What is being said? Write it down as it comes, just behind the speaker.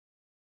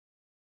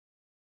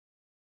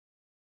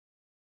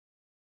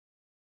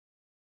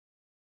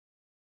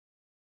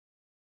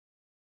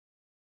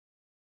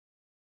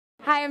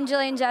Hi, I'm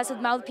Jillian Jess with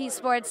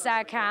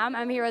MouthpieceSports.com.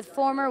 I'm here with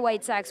former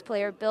White Sox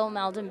player Bill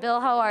Melton. Bill,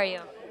 how are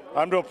you?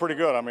 I'm doing pretty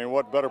good. I mean,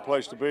 what better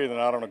place to be than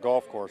out on a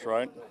golf course,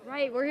 right?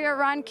 Right, we're here at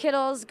Ron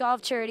Kittle's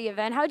golf charity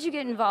event. How'd you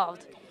get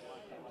involved?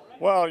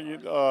 Well,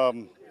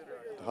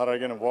 how did I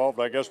get involved?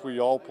 I guess we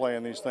all play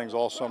in these things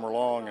all summer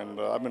long, and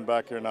I've been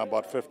back here now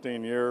about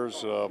 15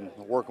 years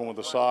working with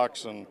the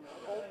Sox, and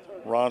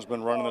Ron's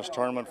been running this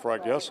tournament for, I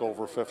guess,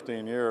 over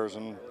 15 years.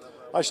 And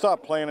I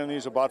stopped playing in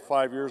these about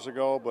 5 years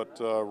ago, but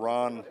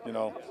Ron,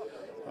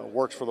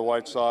 works for the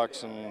White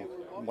Sox, and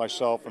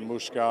myself and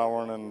Moose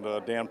Gowan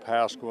and Dan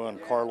Pasqua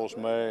and Carlos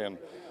May and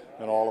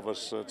all of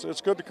us.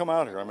 It's good to come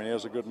out here. I mean, he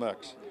has a good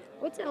mix.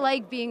 What's it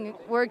like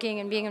working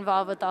and being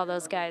involved with all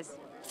those guys?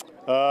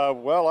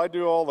 Well, I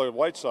do all the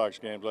White Sox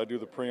games. I do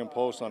the pre and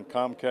post on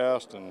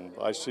Comcast, and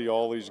I see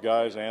all these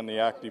guys and the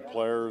active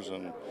players,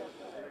 and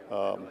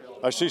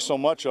I see so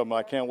much of them.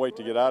 I can't wait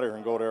to get out of here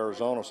and go to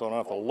Arizona so I don't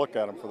have to look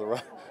at them for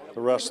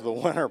the rest of the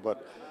winter.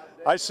 But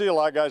I see a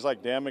lot of guys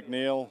like Dan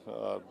McNeil,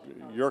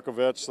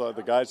 Yurkovich,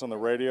 the guys on the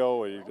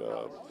radio.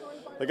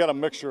 They got a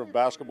mixture of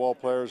basketball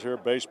players here,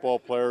 baseball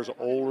players,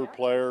 older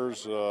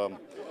players.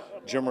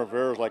 Jim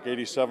Rivera's like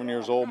 87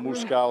 years old,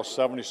 Moose Gowan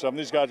 77.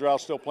 These guys are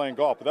out still playing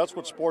golf, but that's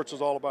what sports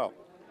is all about.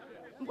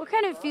 What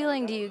kind of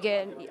feeling do you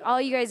get,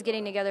 all you guys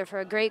getting together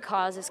for a great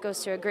cause? This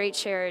goes to a great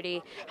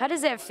charity. How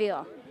does that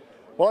feel?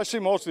 Well, I see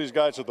most of these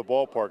guys at the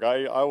ballpark.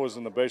 I was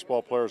in the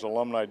Baseball Players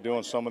Alumni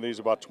doing some of these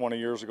about 20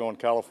 years ago in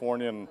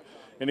California, and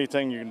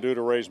anything you can do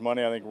to raise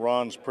money, I think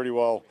Ron's pretty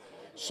well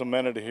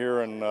cemented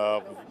here in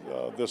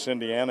this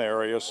Indiana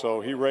area,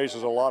 so he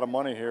raises a lot of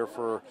money here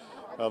for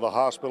the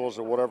hospitals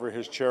or whatever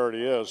his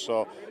charity is.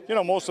 So,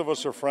 most of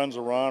us are friends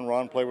of Ron.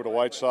 Ron played with the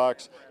White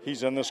Sox.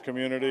 He's in this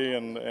community,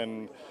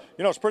 and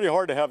it's pretty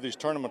hard to have these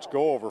tournaments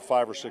go over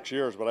 5 or 6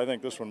 years, but I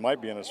think this one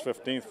might be in its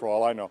 15th for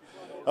all I know.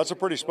 That's a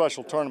pretty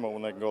special tournament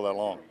when they can go that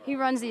long. He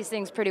runs these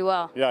things pretty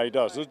well. Yeah, he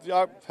does.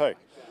 Hey,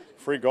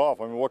 free golf.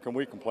 I mean, what can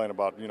we complain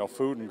about?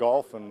 Food and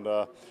golf, and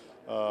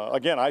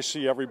again, I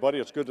see everybody.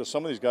 It's good that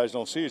some of these guys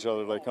don't see each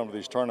other. They come to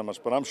these tournaments,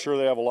 but I'm sure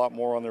they have a lot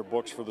more on their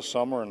books for the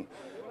summer, and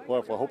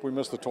well, I hope we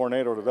miss the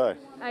tornado today.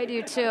 I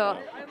do too.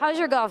 How's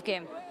your golf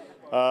game?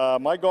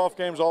 My golf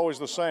game's always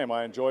the same.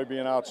 I enjoy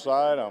being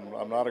outside.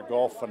 I'm not a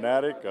golf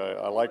fanatic.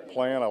 I like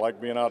playing. I like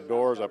being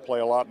outdoors. I play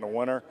a lot in the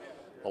winter.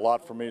 A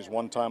lot for me is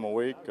one time a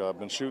week. I've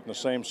been shooting the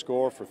same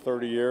score for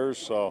 30 years,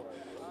 so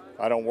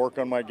I don't work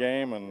on my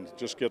game, and it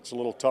just gets a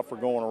little tougher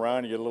going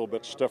around. You get a little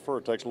bit stiffer.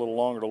 It takes a little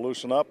longer to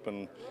loosen up,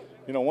 and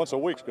once a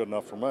week's good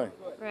enough for me.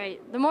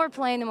 Right. The more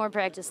playing, the more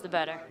practice, the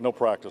better. No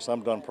practice.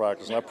 I'm done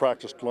practicing. I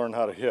practiced to learn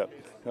how to hit.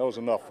 That was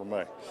enough for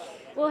me.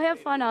 We'll have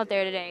fun out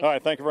there today. All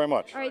right. Thank you very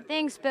much. All right.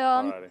 Thanks,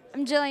 Bill.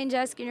 I'm Jillian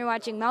Jess, and you're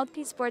watching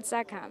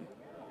MouthpieceSports.com.